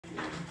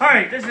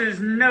Alright, this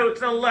is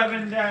Notes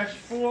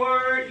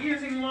 11-4,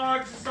 using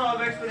logs to solve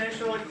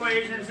exponential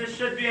equations. This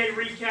should be a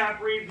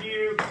recap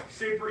review,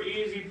 super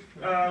easy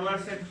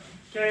lesson.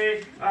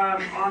 Okay,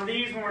 on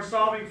these, when we're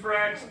solving for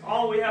x,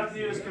 all we have to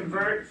do is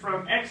convert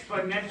from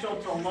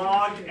exponential to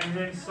log and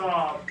then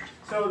solve.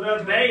 So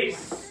the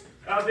base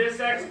of this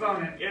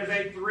exponent is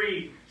a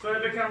 3, so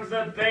it becomes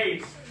the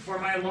base for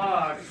my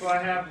log. So I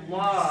have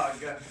log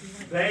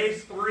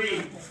base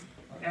 3,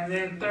 and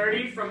then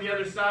 30 from the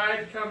other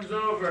side comes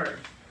over.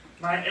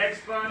 My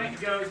exponent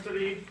goes to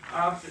the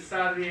opposite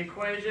side of the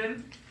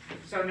equation.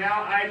 So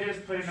now I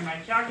just put into my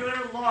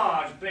calculator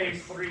log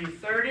base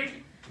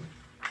 330.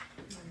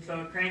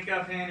 So crank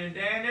up handy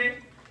dandy.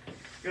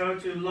 Go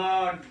to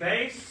log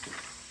base.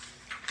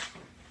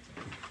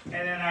 And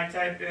then I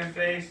type in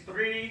base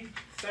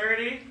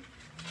 330.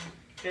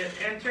 Hit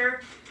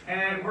enter.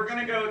 And we're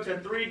going to go to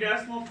 3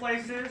 decimal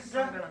places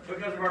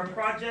because of our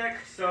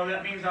project. So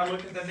that means I'll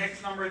look at the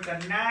next number. It's a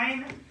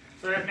 9.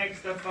 So that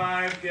makes the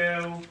 5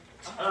 go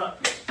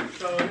up.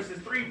 So this is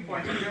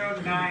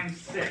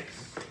 3.096.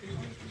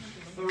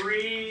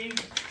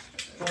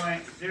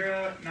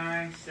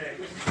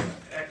 3.096.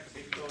 X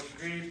equals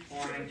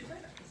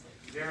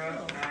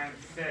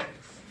 3.096.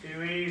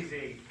 Too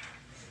easy.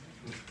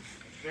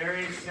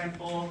 Very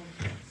simple,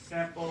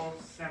 simple,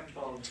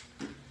 simple.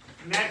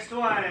 Next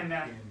one.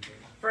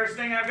 First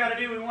thing I've got to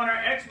do, we want our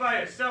x by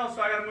itself,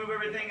 so I got to move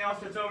everything else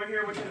that's over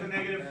here, which is a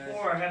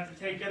 -4. I have to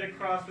take it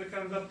across,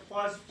 becomes a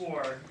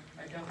 +4.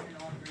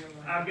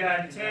 I've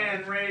got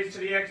 10 raised to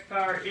the x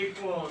power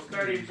equals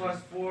 30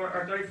 plus 4,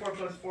 or 34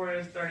 plus 4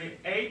 is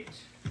 38.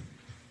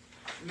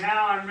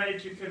 Now I'm ready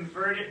to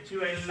convert it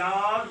to a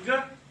log.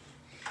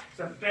 It's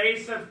a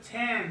base of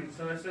 10,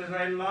 so this is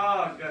a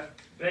log.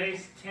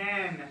 Base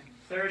 10,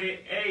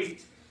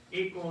 38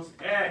 equals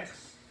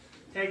x.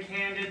 Take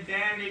handy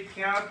dandy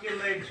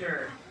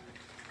calculator.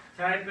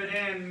 Type it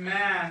in,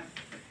 math.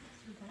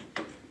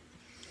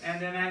 And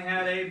then I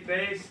had a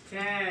base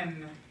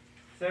 10,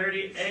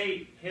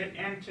 38. Hit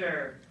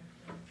enter.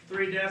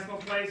 3 decimal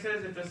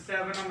places. It's a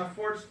 7 on the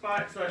 4th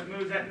spot, so it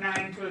moves that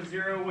 9 to a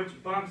 0, which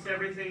bumps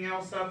everything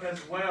else up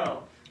as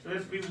well. So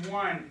this would be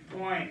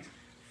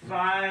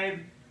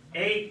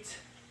 1.58.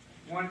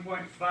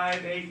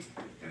 1.58,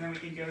 and then we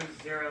can go to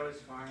 0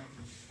 is fine.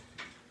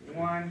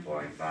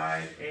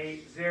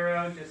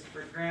 1.580 just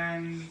for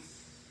grins.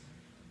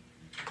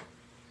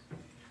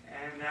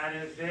 And that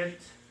is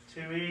it.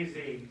 Too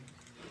easy.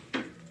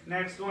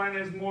 Next one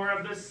is more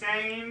of the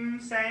same.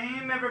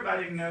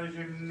 Everybody knows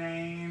your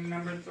name.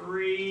 Number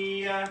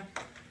 3.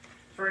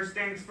 First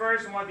things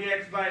first, I want the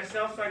x by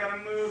itself, so I got to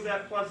move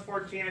that plus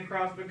 14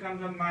 across,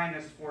 becomes a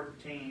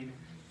 -14.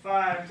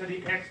 5 to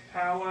the x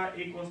power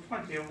equals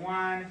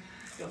 21.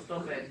 You'll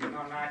still say it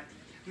on that.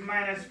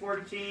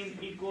 -14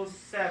 equals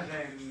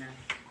 7.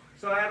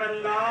 So I have a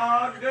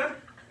log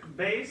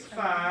base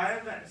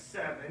 5,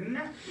 7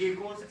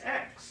 equals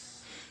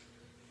x.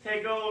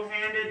 Take old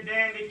handy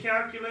dandy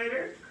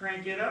calculator,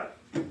 crank it up.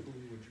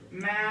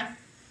 Math,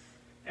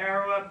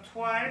 arrow up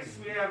twice.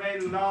 We have a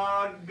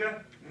log.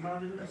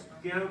 Motherless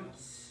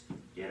goats,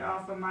 get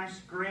off of my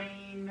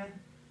screen.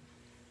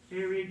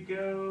 Here we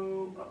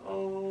go.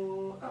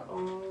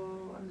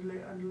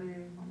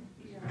 Underlay.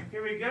 Yeah.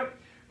 Here we go.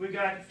 We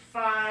got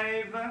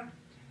 5,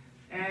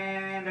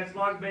 and that's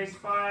log base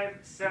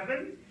 5,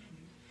 7.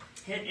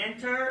 Hit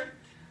enter.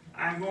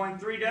 I'm going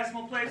 3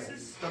 decimal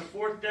places. The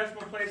 4th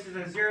decimal place is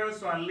a 0,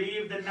 so I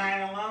leave the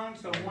 9 alone.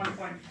 So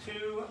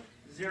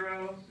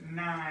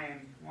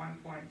 1.209.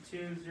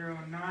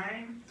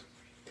 1.209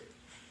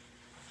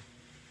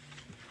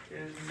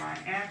 is my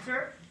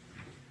answer.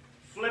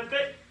 Flip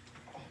it.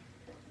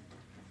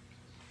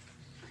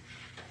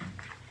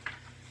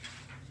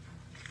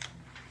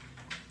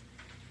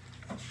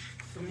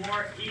 Some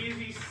more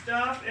easy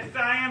stuff. If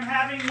I am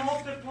having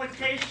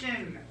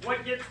multiplication,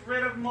 what gets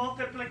rid of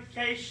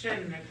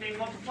multiplication? It's being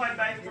multiplied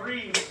by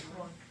 3.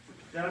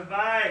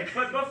 Divide.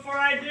 But before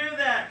I do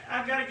that,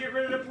 I've got to get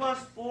rid of the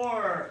plus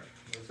 4.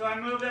 So I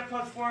move that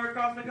plus 4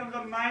 across, becomes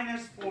a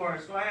 -4.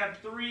 So I have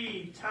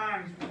 3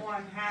 times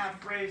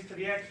 1/2 raised to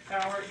the x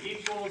power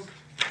equals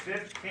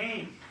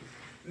 15.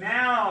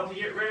 Now, to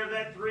get rid of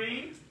that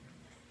 3,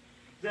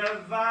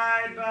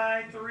 divide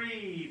by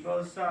 3,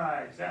 both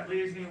sides. That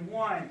leaves me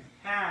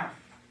 1/2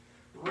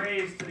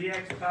 raised to the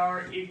x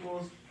power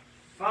equals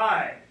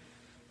 5.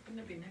 Wouldn't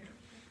it be negative?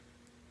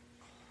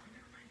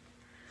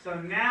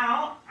 So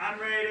now I'm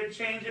ready to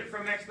change it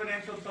from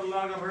exponential to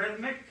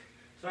logarithmic.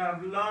 So I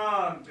have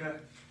log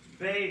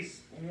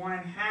base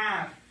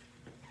 1/2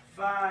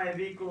 5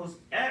 equals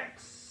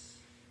x.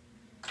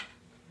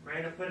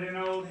 Ready to put in an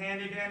old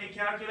handy dandy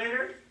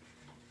calculator.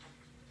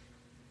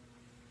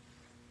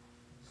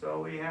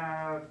 So we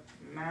have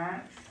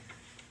math,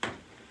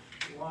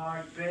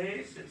 log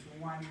base, it's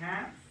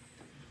 1/2,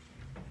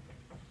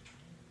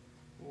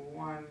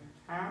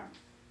 1/2,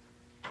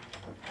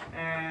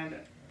 and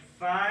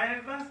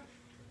 5,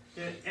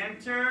 hit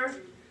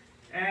enter,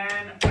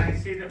 and I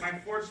see that my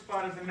 4th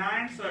spot is a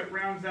 9, so it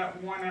rounds that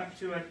 1 up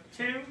to a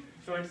 2.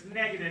 So it's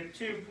negative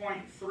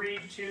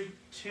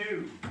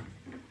 2.322.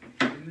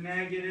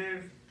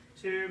 Negative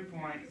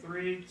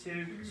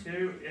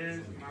 2.322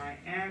 is my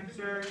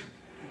answer.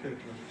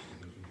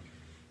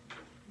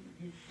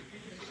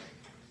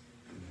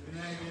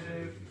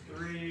 Negative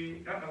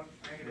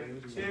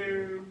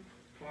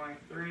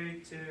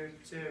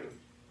 2.322.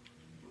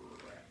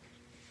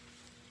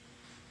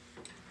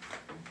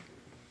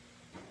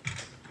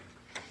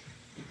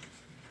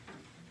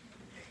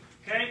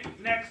 Okay,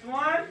 next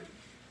one.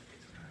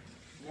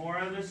 More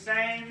of the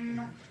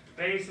same.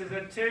 Base is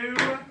a 2.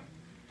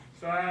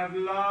 So I have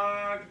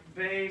log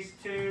base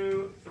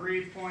 2,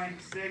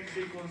 3.6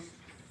 equals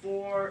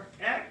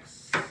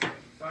 4x. So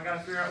I got to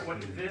figure out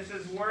what this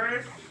is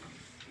worth.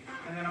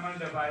 And then I'm going to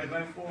divide it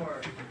by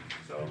 4.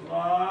 So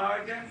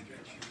log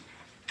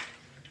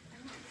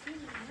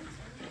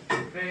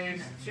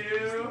base 2,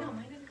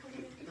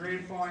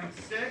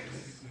 3.6.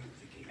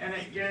 And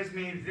it gives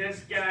me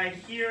this guy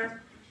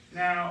here.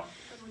 Now,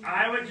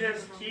 I would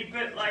just keep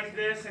it like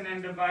this and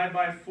then divide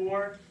by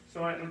 4.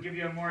 So it will give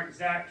you a more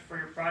exact for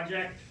your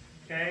project.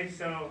 Okay,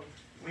 so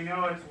we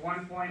know it's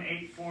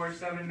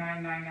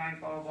 1.847999,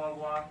 blah, blah,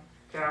 blah.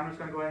 Okay, I'm just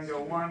going to go ahead and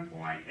go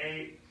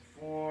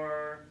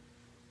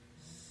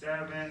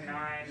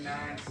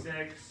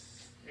 1.847996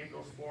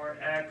 equals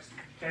 4x.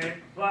 Okay,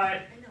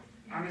 but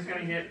I'm just going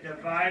to hit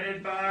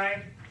divided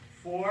by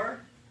 4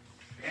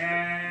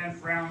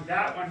 and round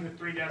that one to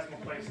 3 decimal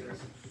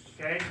places.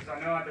 Okay, because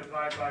I know I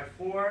divide by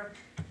 4,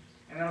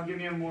 and that'll give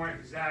me a more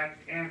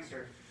exact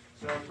answer.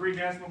 So 3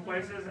 decimal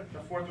places, the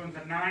 4th one's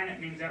a 9, it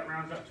means that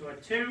rounds up to a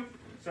 2,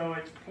 so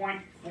it's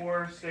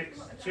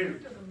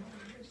 0.462.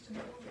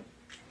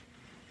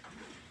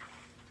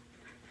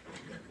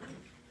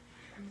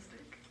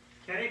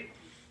 Okay.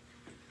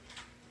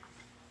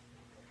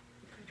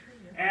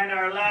 And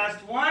our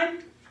last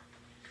one.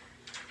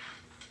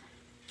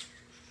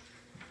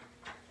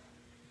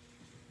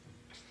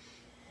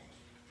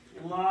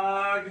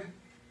 Log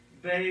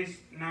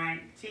base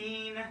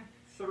 19.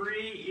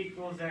 3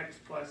 equals x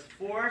plus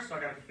 4, so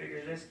I got to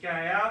figure this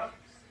guy out.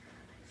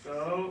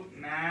 So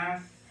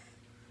math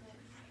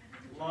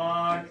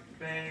log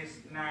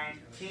base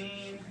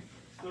 19,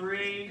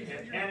 3,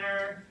 hit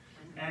enter,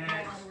 and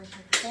it's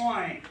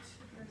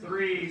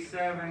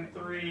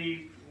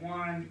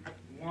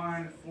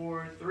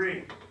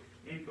 0.3731143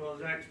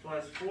 equals x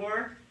plus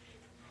 4.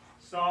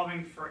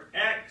 Solving for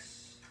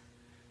x,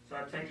 so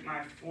I take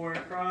my 4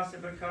 across,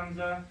 it becomes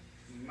a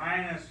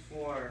minus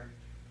 4.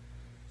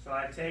 So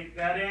I take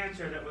that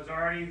answer that was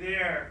already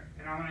there,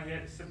 and I'm going to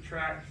hit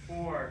subtract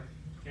 4,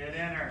 hit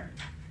enter,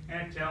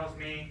 and it tells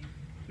me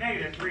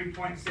negative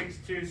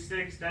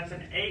 3.626, that's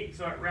an 8,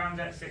 so it rounds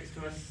that 6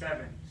 to a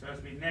 7. So it's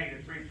going to be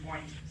negative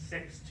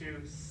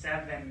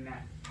 3.627.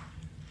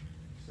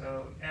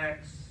 So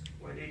x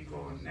would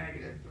equal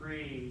negative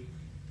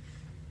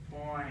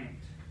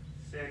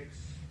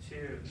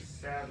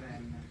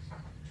 3.627,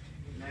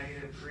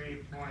 negative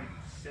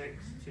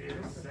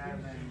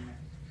 3.627.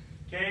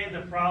 Okay,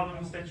 the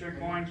problems that you're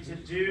going to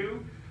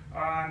do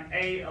on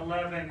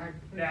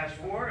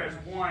A11-4 is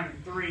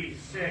 1, 3,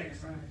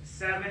 6,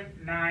 7,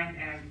 9,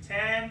 and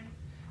 10.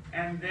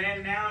 And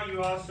then now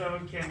you also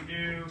can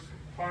do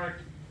part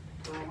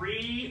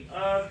 3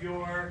 of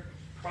your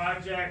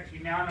project. You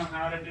now know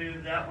how to do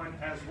that one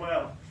as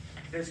well.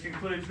 This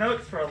concludes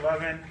notes for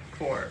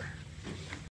 11-4.